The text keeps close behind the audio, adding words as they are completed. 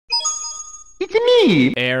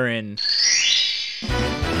me? Aaron.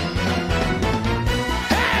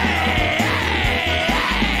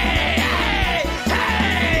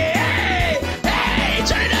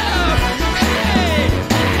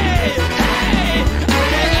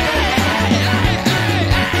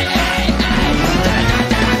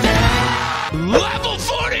 Level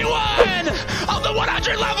 41 of the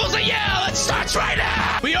 100 levels of yeah. Let's start right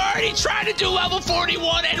now. We already tried to do level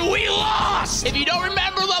 41 and we lost. If you don't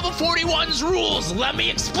remember level 41's rules, let me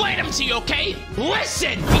explain them to you, okay?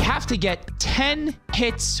 Listen, we have to get 10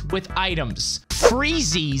 hits with items.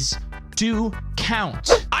 Freezies do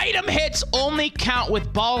count. Item hits only count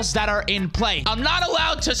with balls that are in play. I'm not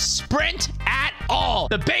allowed to sprint at all.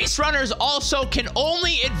 The base runners also can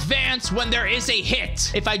only advance when there is a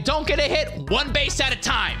hit. If I don't get a hit, one base at a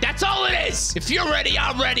time. That's all it is. If you're ready,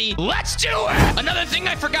 I'm ready. Let's do it. Another thing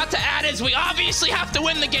I forgot to add is we obviously have to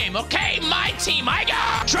win the game, okay? My team, I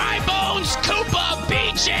got Dry Bones, Koopa,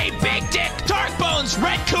 BJ, Big Dick, Dark Bones,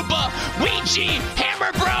 Red Koopa, Luigi,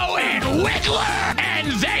 Hammer Bro, and Wiggler.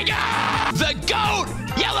 And they got the GOAT,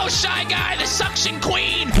 Yellow Shy Guy, the Suction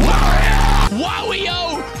Queen, Mario,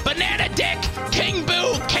 Wowio, Banana Dick, King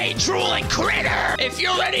Boo, K-Drool, and Critter. If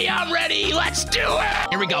you're ready, I'm ready. Let's do it.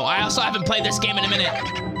 Here we go. I also haven't played this game in a minute.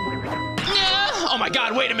 Oh my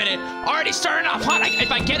God, wait a minute. Already starting off hot.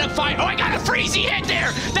 If I get a fight, oh, I got a freezy hit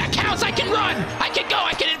there. That counts. I can run. I can go.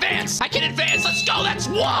 I can advance. I can advance. Let's go. That's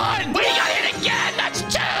one. We got hit again. That's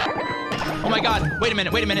two. Oh my God. Wait a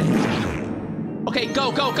minute. Wait a minute. Okay,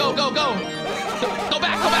 go, go, go, go, go. Go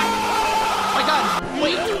back, go back. Oh my God.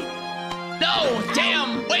 Wait. No,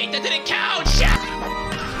 damn. Wait, that didn't count.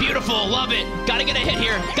 Shit. Beautiful. Love it. Gotta get a hit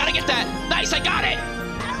here. Gotta get that. Nice. I got it.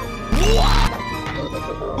 What?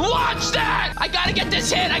 Watch that! I gotta get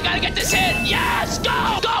this hit! I gotta get this hit! Yes!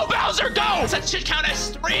 Go! Go, Bowser, go! That should count as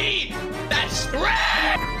 3! That's 3!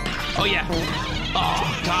 Oh, yeah.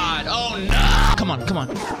 Oh, God. Oh, no! Come on, come on.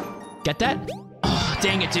 Get that? Oh,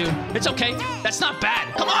 dang it, dude. It's okay. That's not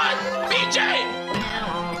bad. Come on! BJ!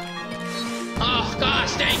 Oh,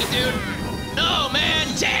 gosh, dang it, dude. No, man.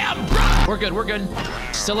 Damn, bro! We're good, we're good.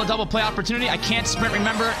 Still a double play opportunity. I can't sprint,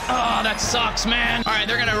 remember? Oh, that sucks, man. All right,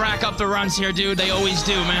 they're gonna rack up the runs here, dude. They always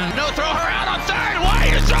do, man. No, throw her out on third. Why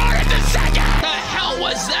are you throwing it to second? The hell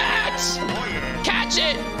was that? Catch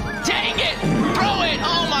it. Dang it. Throw it.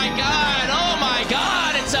 Oh, my God. Oh, my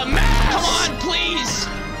God. It's a mess. Come on, please.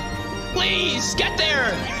 Please, get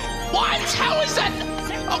there. What? How is that?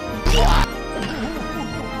 Oh, what?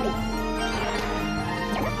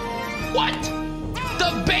 What?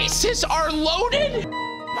 The bases are loaded?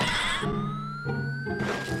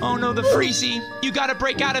 Oh no, the freezy. You gotta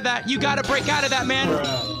break out of that. You gotta break out of that, man.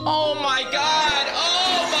 Oh my God.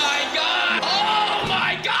 Oh my God. Oh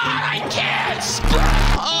my God. I can't sprint.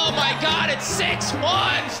 Oh my God. It's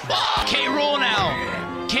 6-1. Fuck. K-roll now.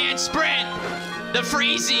 Can't sprint. The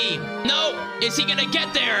freezy. Nope. Is he gonna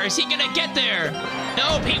get there? Is he gonna get there?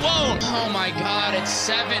 Nope, he won't. Oh my God. It's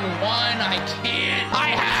 7-1. I can't. I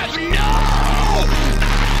have no.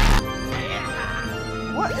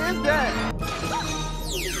 What is that?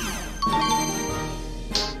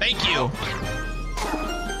 Thank you.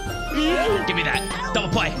 Give me that. Double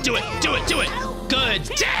play. Do it. Do it. Do it. Good.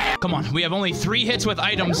 Damn. Come on. We have only 3 hits with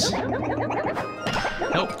items.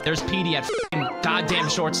 Nope. There's PD at goddamn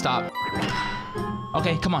shortstop.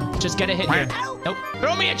 Okay, come on. Just get a hit here. Nope.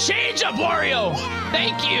 Throw me a changeup, Wario.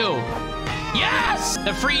 Thank you. Yes.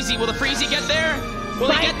 The freezy. Will the freezy get there?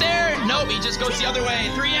 Will he get there? Nope. He just goes the other way.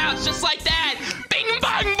 3 outs, just like that. Bing,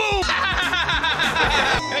 bang, boom.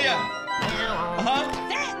 Yeah. Uh-huh.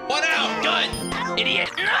 1 out. Good. Idiot.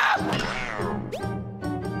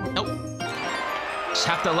 Nope. Just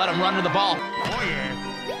have to let him run to the ball.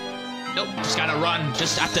 Nope. Just gotta run.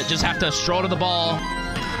 Just have to stroll to the ball.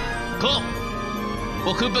 Cool.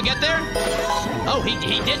 Will Koopa get there? Oh, he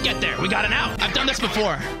did get there. We got an out. I've done this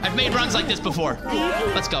before. I've made runs like this before.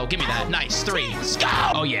 Let's go. Give me that. Nice. 3. Let's go.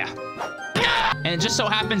 Oh, yeah. And it just so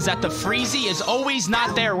happens that the freezy is always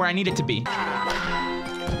not there where I need it to be.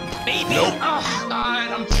 Maybe. Nope. Oh, God.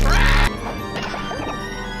 I'm trapped.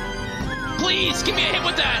 Please, give me a hit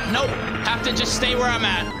with that. Nope. Have to just stay where I'm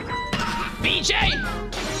at. BJ.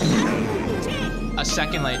 A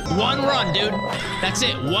second late. 1 run, dude. That's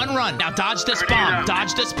it. 1 run. Now dodge this bomb.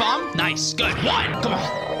 Dodge this bomb. Nice. Good. 1. Come on.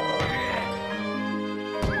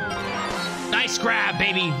 Nice grab,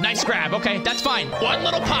 baby. Nice grab. Okay, that's fine. 1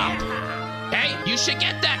 little pop. Hey, you should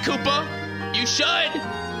get that, Koopa. You should.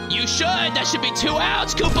 You should. That should be 2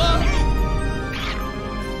 outs, Koopa.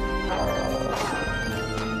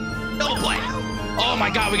 Double play. Oh my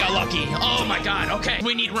God, we got lucky. Oh my God, okay.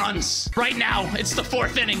 We need runs. Right now, it's the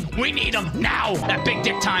 4th inning. We need them now. That big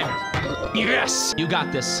dick time. Yes. You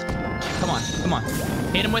got this. Come on, come on.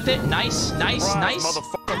 Hit him with it. Nice, nice, nice.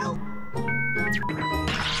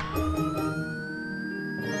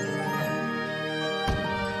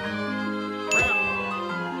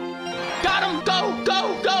 Got him. Go,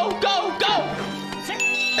 go, go, go, go.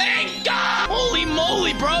 Thank God. Holy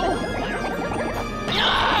moly, bro.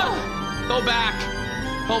 Yeah. Go back.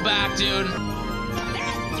 Go back, dude.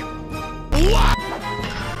 What?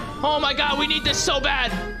 Oh my God, we need this so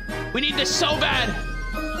bad. We need this so bad.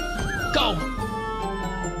 Go.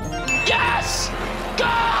 Yes!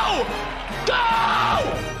 Go! Go!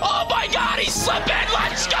 Oh my God, he's slipping.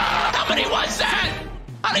 Let's go! How many was that?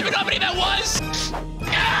 I don't even know how many that was.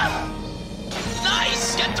 Yeah!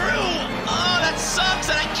 Nice, get through. Oh, that sucks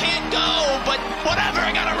that I can't go, but whatever,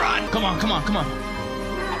 I gotta run. Come on, come on, come on.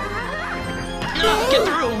 No, get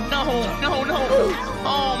through. No, no, no.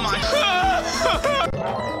 Oh my.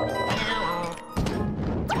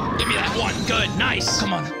 Give me that one. Good, nice.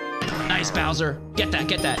 Come on. Nice, Bowser. Get that,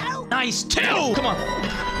 get that. Nice, 2. Come on.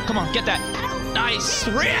 Come on, get that. Nice,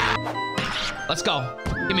 3. Let's go.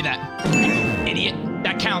 Give me that. Idiot.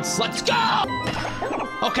 That counts. Let's go.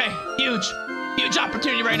 Okay, huge. Huge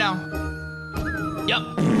opportunity right now.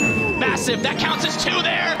 Yep. Massive. That counts as 2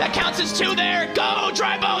 there. That counts as 2 there. Go,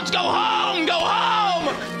 Dry Bones. Go home. Go home.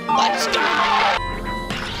 Let's go.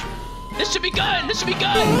 This should be good. This should be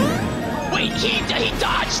good. Wait, he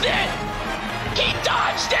dodged it. He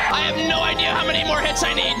dodged it. I have no idea how many more hits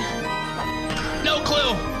I need. No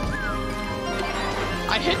clue.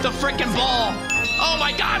 I hit the freaking ball. Oh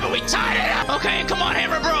my God, but we tied it up. Okay, come on,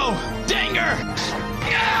 Hammer Bro. Dinger.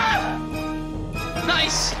 Yeah.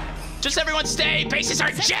 Nice. Just everyone stay. Bases are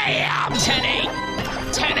jammed. 10-8.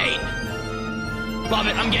 10-8. Love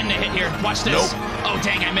it. I'm getting a hit here. Watch this. Nope. Oh,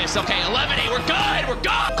 dang, I missed. Okay, 11-8. We're good. We're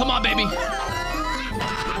good. Come on, baby.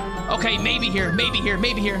 Okay, maybe here. Maybe here.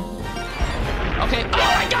 Maybe here. Okay.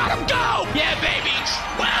 Oh, I got him. Go. Yeah, baby.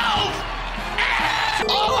 12.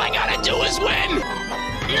 All I gotta do is win.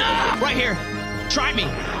 No. Right here. Try me.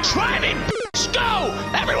 Try me. Go!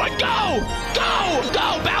 Everyone go! Go!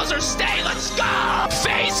 Go! Bowser, stay! Let's go!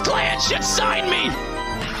 FAZE Clan should sign me!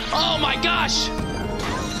 Oh my gosh!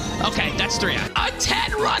 Okay, that's 3 out. A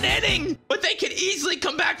 10-run inning! But they could easily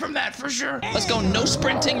come back from that for sure. Let's go. No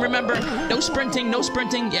sprinting, remember? No sprinting, no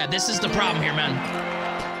sprinting. Yeah, this is the problem here, man.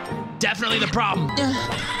 Definitely the problem.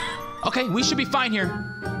 Okay, we should be fine here.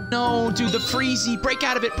 No, dude, the freezy. Break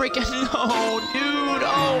out of it. Break it. No, dude.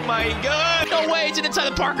 Oh my God. No way. It's inside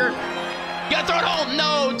the Parker. You gotta throw it home.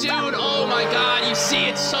 No, dude. Oh my God. You see,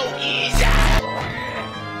 it's so easy.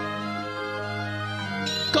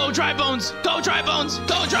 Go, Dry Bones. Go, Dry Bones.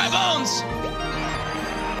 Go, Dry Bones.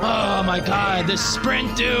 Oh my God. This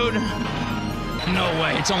sprint, dude. No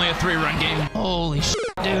way. It's only a 3-run game. Holy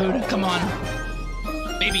shit, dude. Come on.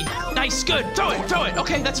 Maybe. Nice. Good. Throw it. Throw it.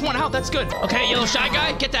 Okay, that's 1 out. That's good. Okay, Yellow Shy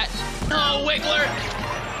Guy. Get that. No, Wiggler.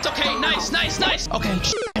 It's okay. Nice, nice, nice. Okay.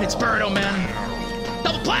 And it's Birdo, man.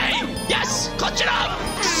 Double play! Yes! Clutch it up!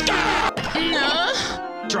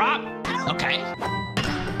 Drop. Okay.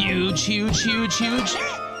 Huge, huge, huge, huge.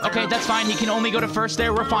 Okay, that's fine. He can only go to first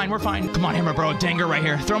there. We're fine. We're fine. Come on, Hammer Bro. Danger right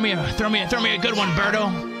here. Throw me a good one,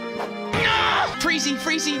 Birdo. No! Freezy,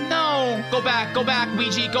 Freezy. No! Go back,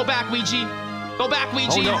 Ouija. Go back, Ouija. Go back, Ouija.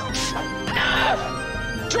 Oh,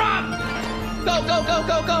 no. Drop! Go, go, go,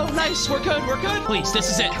 go, go. Nice. We're good. We're good. Please, this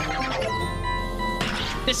is it.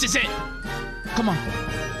 This is it. Come on.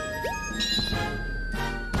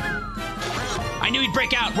 I knew he'd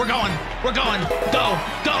break out. We're going. We're going. Go.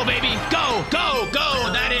 Go, baby. Go. Go.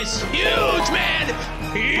 Go. That is huge, man.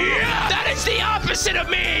 Yeah. That is the opposite of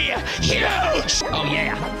me. Huge. Oh,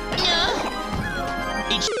 yeah.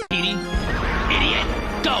 Eat Edie. Idiot.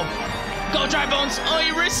 Go. Go, Dry Bones. Oh,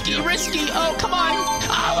 you're risky. Risky. Oh, come on.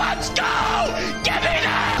 Oh, let's go. Give me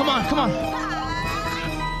that. Come on. Come on.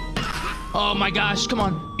 Oh my gosh, come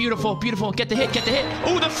on. Beautiful, beautiful. Get the hit, get the hit.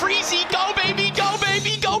 Oh, the freezy. Go, baby, go,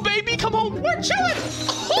 baby, go, baby. Come on, we're chilling.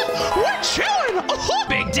 Oh, we're chilling. Oh,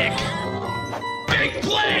 big dick. Big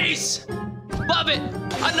plays. Love it.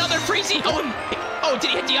 Another freezy. Oh,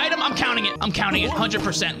 did he hit the item? I'm counting it. I'm counting it.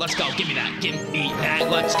 100%. Let's go. Give me that. Give me that.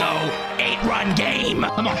 Let's go. 8-run game.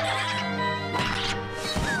 Come on.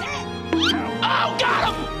 Oh,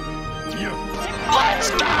 got him.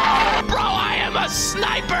 Let's go. Bro, I am a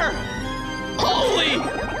sniper. Holy!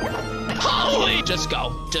 Holy! Just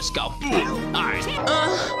go. Just go. Alright.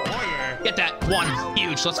 Get that. 1.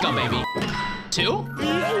 Huge. Let's go, baby. 2?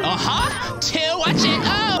 Uh-huh. 2. Watch it.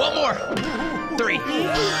 Oh! 1 more. 3.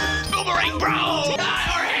 Boomerang, bro! Or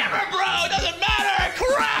Hammer, bro! Doesn't matter!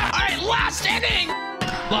 crap! All right, last inning.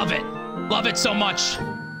 Love it. Love it so much.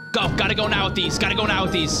 Go. Gotta go now with these. Gotta go now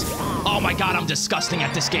with these. Oh my God, I'm disgusting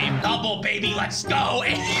at this game. Double, baby. Let's go.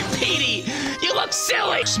 Petey, you look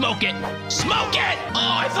silly. Smoke it. Smoke it.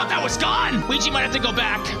 Oh, I thought that was gone. Luigi might have to go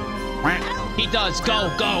back. He does. Go.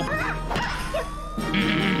 Go.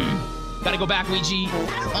 Gotta go back, Luigi.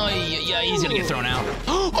 Oh, yeah, he's gonna get thrown out.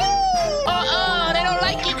 They don't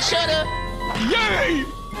like each other. Yay!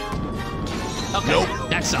 Okay, nope.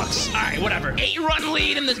 That sucks. All right, whatever. 8-run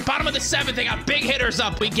lead in the bottom of the 7th. They got big hitters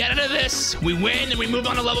up. We get out of this, we win, and we move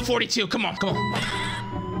on to level 42. Come on, come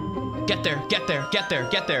on. Get there, get there, get there,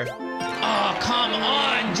 get there. Oh, come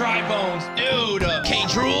on, Dry Bones. Dude. Okay,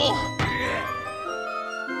 Drool.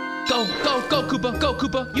 Go, go, go, Koopa. Go,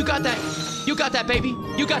 Koopa. You got that. You got that, baby.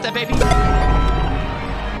 You got that, baby.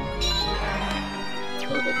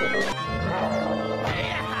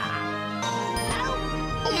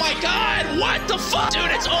 Oh my God, what the fuck? Dude,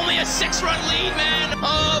 it's only a 6-run lead, man.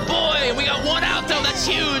 Oh boy, we got 1 out though, that's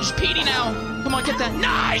huge. Petey now, come on, get that.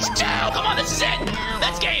 Nice, 2, come on, this is it.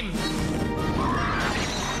 That's game.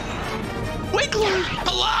 Wiggler,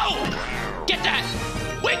 hello. Get that,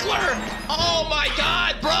 Wiggler. Oh my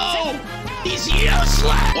God, bro. He's useless.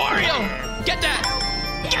 Wario, get that.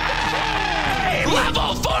 Yay!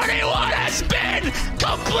 Level 41 has been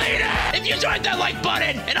completed! If you enjoyed that like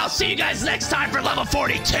button, and I'll see you guys next time for level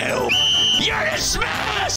 42. You're dismissed!